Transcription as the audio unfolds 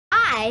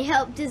I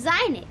helped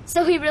design it.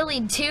 So we really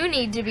do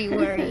need to be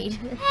worried.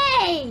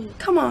 Hey!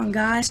 Come on,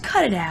 guys,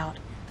 cut it out.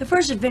 The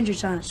first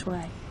adventure's on its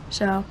way,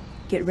 so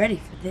get ready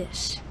for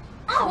this.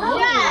 All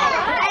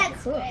right!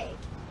 That's great.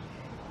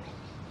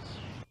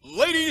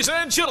 Ladies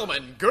and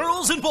gentlemen,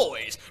 girls and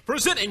boys,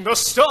 presenting the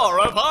star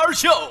of our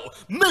show,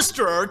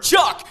 Mr.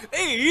 Chuck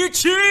E.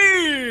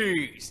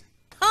 Cheese!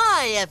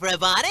 Hi,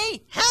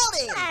 everybody!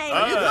 Howdy!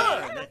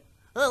 Hey.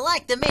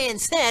 Like the man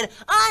said,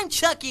 I'm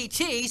Chuck E.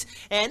 Cheese,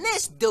 and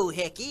this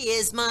doohickey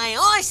is my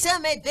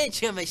awesome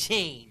adventure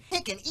machine.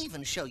 It can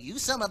even show you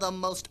some of the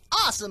most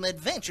awesome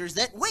adventures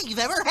that we've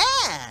ever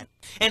had.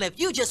 And if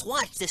you just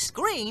watch the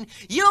screen,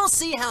 you'll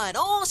see how it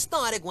all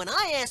started when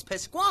I asked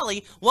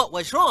Pasquale what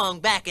was wrong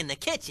back in the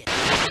kitchen.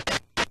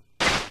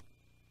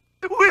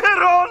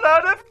 We're all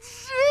out of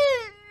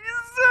cheese!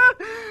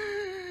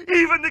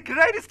 Even the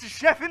greatest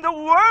chef in the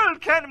world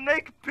can't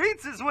make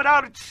pizzas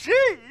without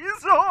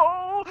cheese!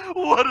 Oh,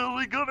 what are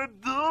we gonna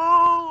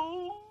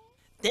do?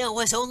 There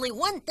was only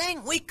one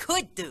thing we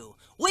could do.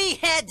 We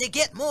had to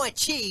get more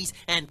cheese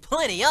and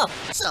plenty of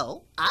it.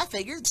 So, I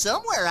figured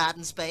somewhere out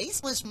in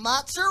space was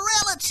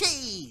mozzarella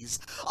cheese.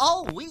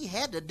 All we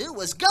had to do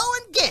was go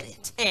and get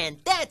it.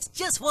 And that's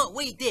just what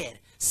we did.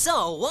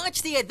 So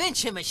watch the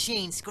adventure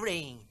machine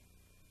screen.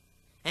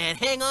 And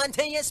hang on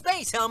to your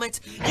space helmets.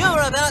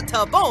 You're about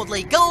to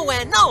boldly go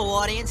where no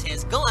audience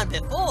has gone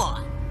before.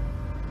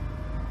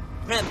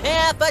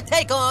 Prepare for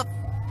takeoff.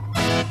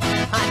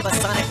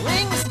 Hypersonic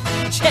wings,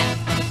 check.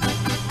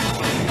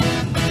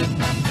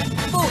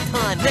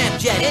 Photon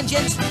ramjet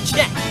engines,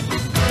 check.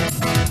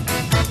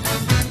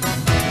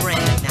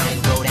 Brand now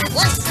road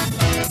atlas,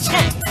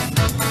 check.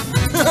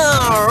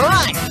 All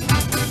right.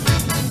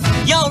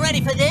 Y'all ready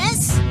for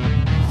this?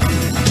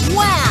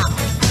 Wow,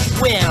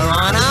 we're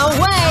on our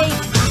way.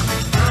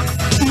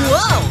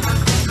 Whoa,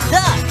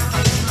 duck.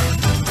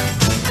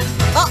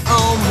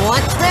 Uh-oh,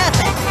 more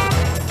traffic.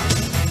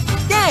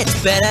 That's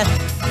better.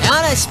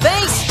 Outer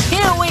space,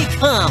 here we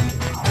come.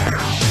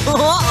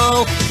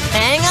 Uh-oh,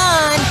 hang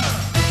on.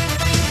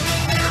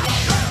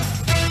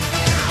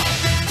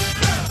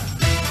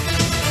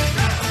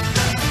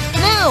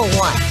 Now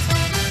what?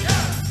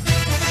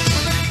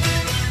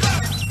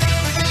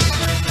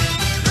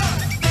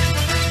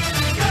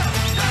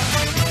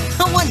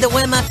 I wonder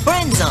where my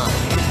friends are.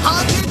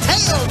 On your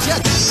tail,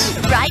 Chucky!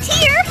 Right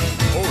here.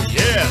 Oh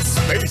yeah,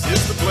 space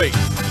is the place.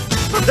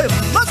 There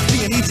must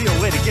be an easier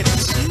way to get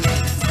cheese.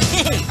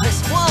 Hey,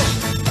 Pasquale,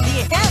 do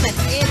you have an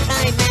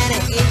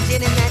antimatter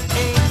engine in that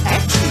thing?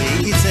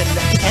 Actually, it's an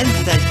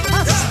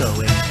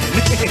antipasto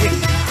engine.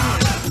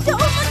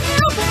 Don't look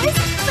now, boys,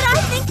 but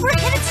I think we're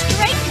headed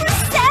straight for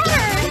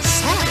Saturn.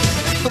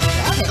 Saturn?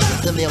 That has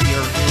a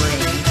familiar ring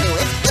to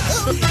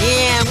it.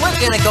 Yeah, we're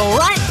gonna go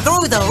right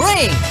through the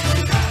ring.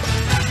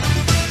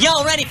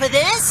 Y'all ready for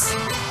this?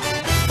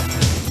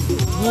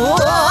 Whoa!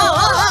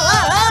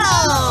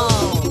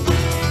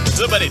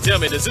 Somebody tell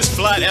me, does this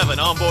flight have an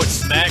onboard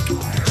snack?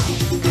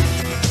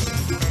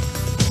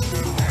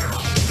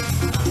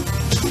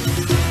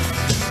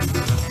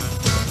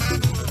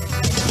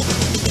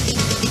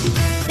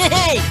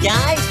 Hey,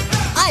 guys!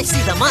 I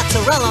see the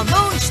mozzarella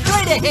moon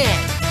straight ahead.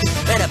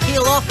 Better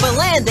peel off for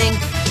landing.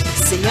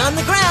 See you on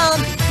the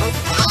ground.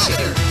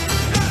 Roger!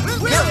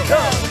 We'll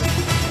go!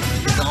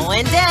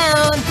 Going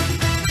down.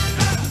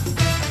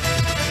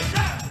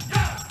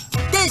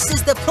 This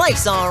is the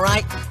place, all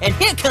right. And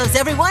here comes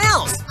everyone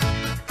else.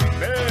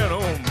 Man,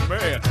 oh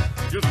man,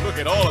 just look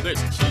at all of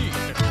this cheese.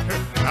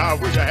 I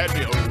wish I had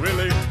me a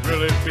really,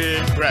 really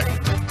big cracker.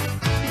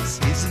 This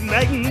is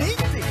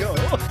magnifico!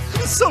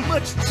 So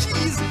much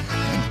cheese,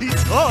 and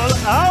it's all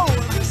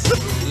ours!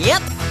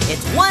 Yep,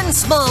 it's one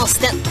small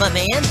step for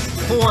man,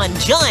 one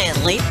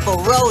giant leap for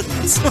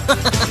rodents. Boys,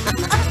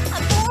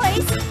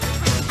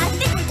 I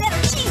think we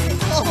better cheese it.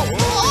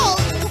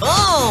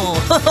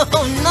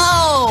 Oh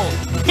no!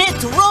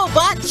 It's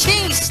robot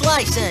cheese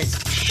slicers!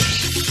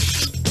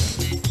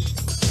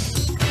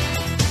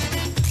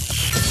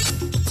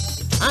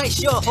 I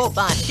sure hope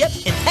our ship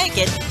can take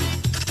it.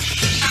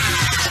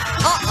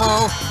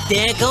 Uh-oh,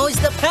 there goes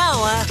the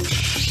power.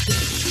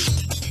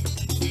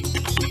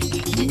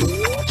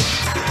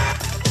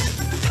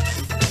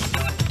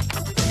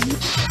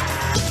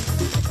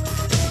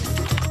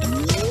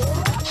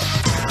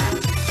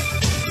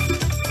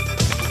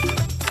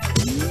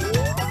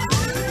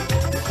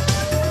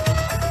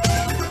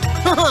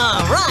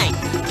 All right,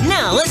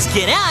 now let's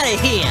get out of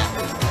here.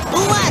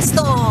 Blast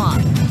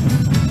off!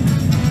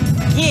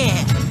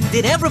 Yeah,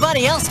 did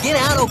everybody else get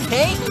out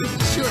okay?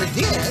 Sure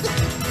did.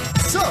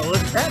 So,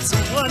 that's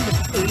one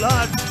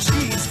large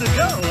cheese to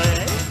go,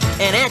 eh?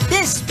 And at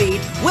this speed,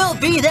 we'll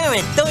be there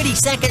in 30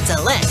 seconds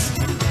or less.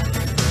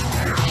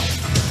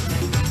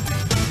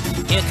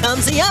 Here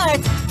comes the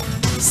Earth.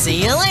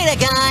 See you later,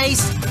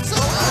 guys.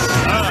 So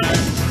long.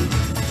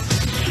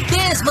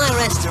 There's my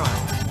restaurant.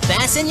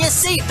 Fasten your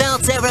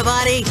seatbelts,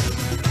 everybody.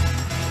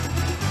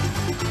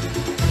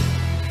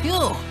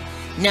 Phew.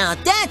 Now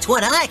that's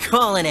what I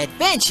call an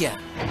adventure.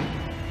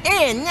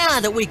 And now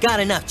that we got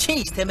enough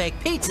cheese to make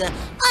pizza,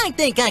 I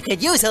think I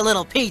could use a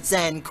little pizza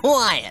and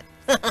quiet.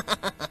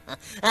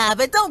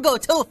 But don't go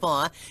too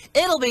far.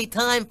 It'll be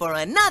time for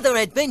another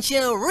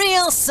adventure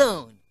real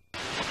soon.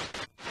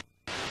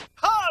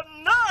 Oh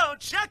no,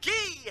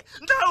 Chucky!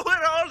 Now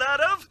we're all out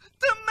of